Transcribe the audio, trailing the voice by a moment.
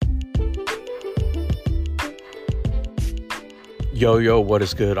Yo, what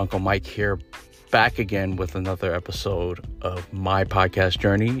is good? Uncle Mike here, back again with another episode of my podcast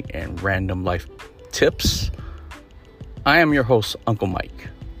journey and random life tips. I am your host, Uncle Mike.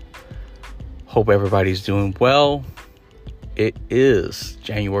 Hope everybody's doing well. It is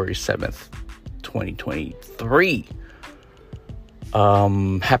January 7th, 2023.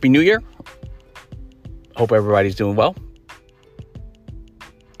 Happy New Year. Hope everybody's doing well.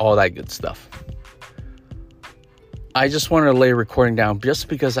 All that good stuff. I just wanted to lay recording down just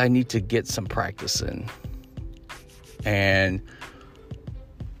because I need to get some practice in. And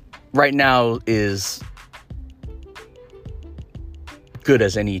right now is good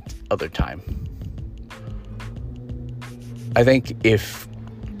as any other time. I think if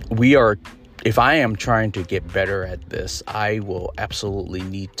I am trying to get better at this, I will absolutely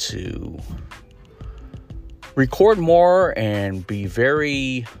need to record more and be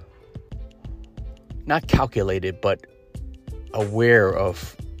very not calculated, but aware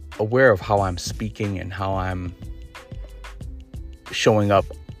of how I'm speaking and how I'm showing up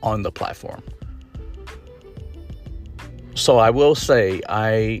on the platform. So I will say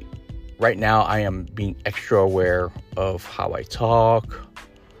right now I am being extra aware of how I talk,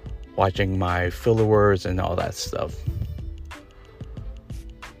 watching my filler words and all that stuff.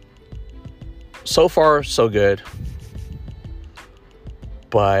 So far, so good.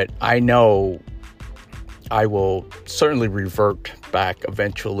 But I know I will certainly revert back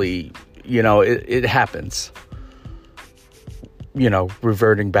eventually. It happens.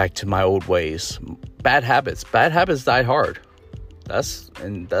 Reverting back to my old ways. Bad habits die hard. That's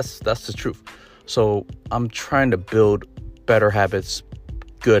the truth. So I'm trying to build better habits,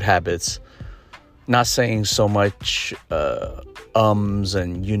 good habits. Not saying so much ums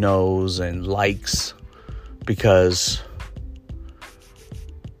and and likes, because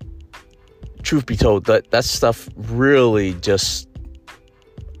truth be told, that stuff really just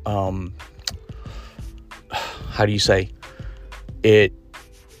how do you say, it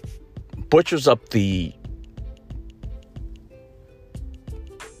butchers up the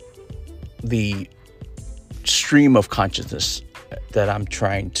stream of consciousness that I'm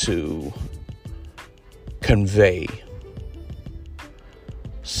trying to convey.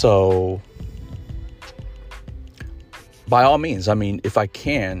 So by all means, if I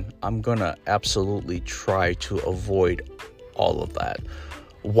can, I'm gonna absolutely try to avoid all of that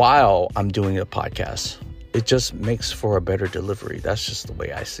while I'm doing a podcast. It just makes for a better delivery. That's just the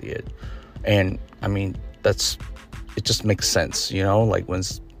way I see it. And it just makes sense, like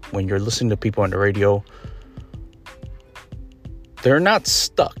when you're listening to people on the radio, they're not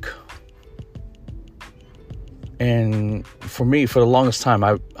stuck. And for me, for the longest time,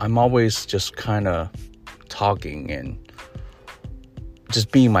 I'm always just kind of talking and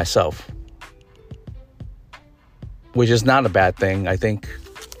just being myself, which is not a bad thing. I think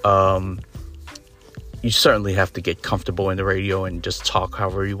you certainly have to get comfortable in the radio and just talk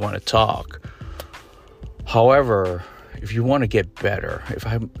however you want to talk. However, if you want to get better,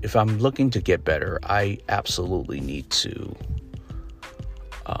 if I'm looking to get better, I absolutely need to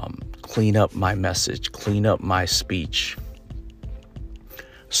clean up my message, clean up my speech,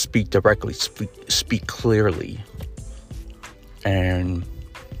 speak directly, speak clearly, and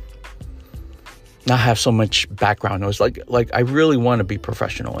not have so much background noise. Like I really want to be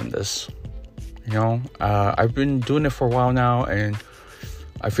professional in this. I've been doing it for a while now, and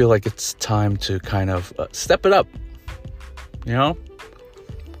I feel like it's time to kind of step it up. Yeah,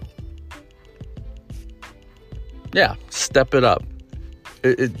 step it up.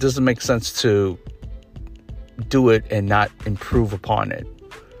 It doesn't make sense to do it and not improve upon it.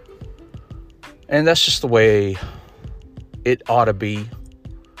 And that's just the way it ought to be,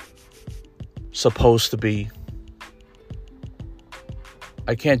 supposed to be.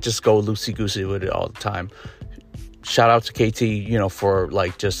 I can't just go loosey-goosey with it all the time. Shout out to KT, for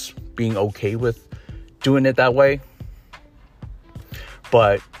just being okay with doing it that way.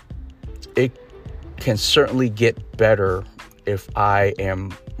 But it can certainly get better if I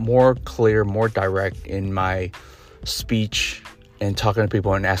am more clear, more direct in my speech and talking to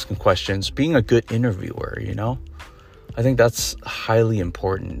people and asking questions, being a good interviewer, I think that's highly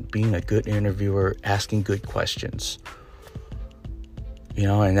important, being a good interviewer, asking good questions,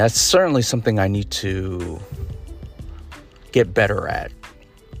 and that's certainly something I need to get better at.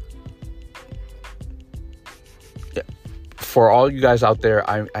 For all you guys out there,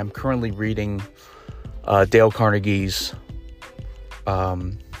 I'm currently reading Dale Carnegie's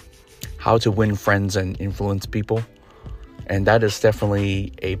How to Win Friends and Influence People. And that is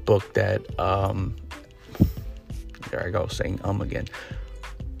definitely a book that, there I go, saying again.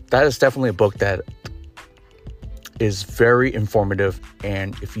 That is definitely a book that is very informative,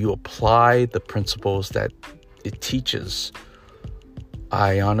 and if you apply the principles that it teaches,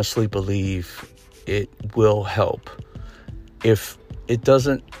 I honestly believe it will help. If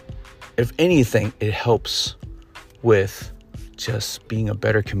anything, it helps with just being a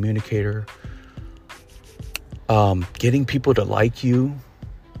better communicator, getting people to like you,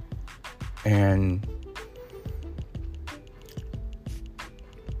 and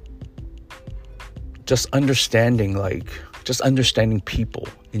just understanding people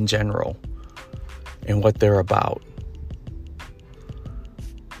in general and what they're about.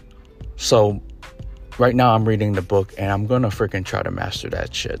 So right now I'm reading the book, and I'm gonna freaking try to master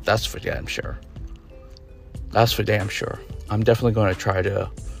that shit. That's for damn sure. I'm definitely gonna try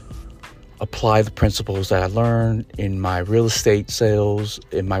to apply the principles that I learned in my real estate sales,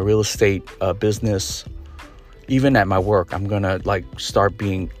 in my real estate business, even at my work. I'm gonna start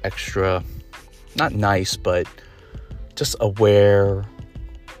being extra, not nice, but just aware,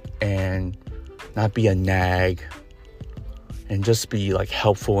 and not be a nag, and just be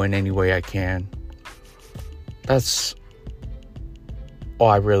helpful in any way I can. That's all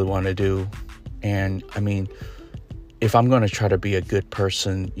I really want to do. And I mean, if I'm going to try to be a good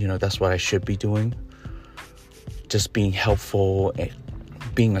person, that's what I should be doing. Just being helpful, and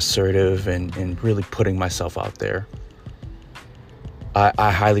being assertive, and really putting myself out there.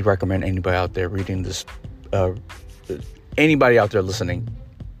 I highly recommend anybody out there reading this, anybody out there listening,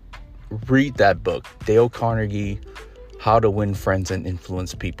 read that book, Dale Carnegie, How to Win Friends and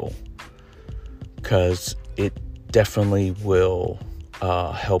Influence People, because it definitely will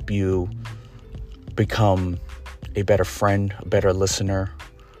help you become a better friend, a better listener,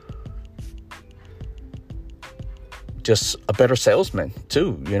 just a better salesman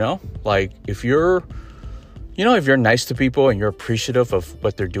too, if you're nice to people and you're appreciative of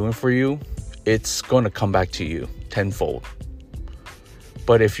what they're doing for you, it's going to come back to you tenfold.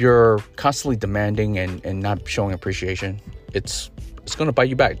 But if you're constantly demanding and not showing appreciation, it's going to bite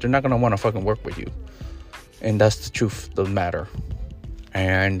you back. They're not going to want to fucking work with you. And that's the truth of the matter.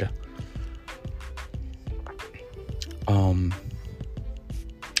 And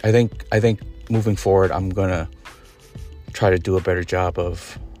I think moving forward, I'm going to try to do a better job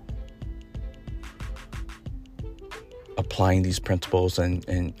of applying these principles and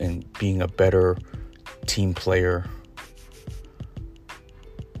being a better team player.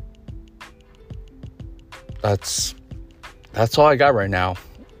 That's all I got right now.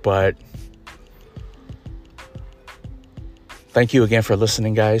 But thank you again for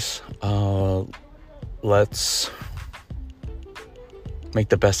listening, guys. Let's make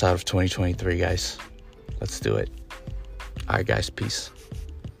the best out of 2023, guys. Let's do it. All right, guys. Peace.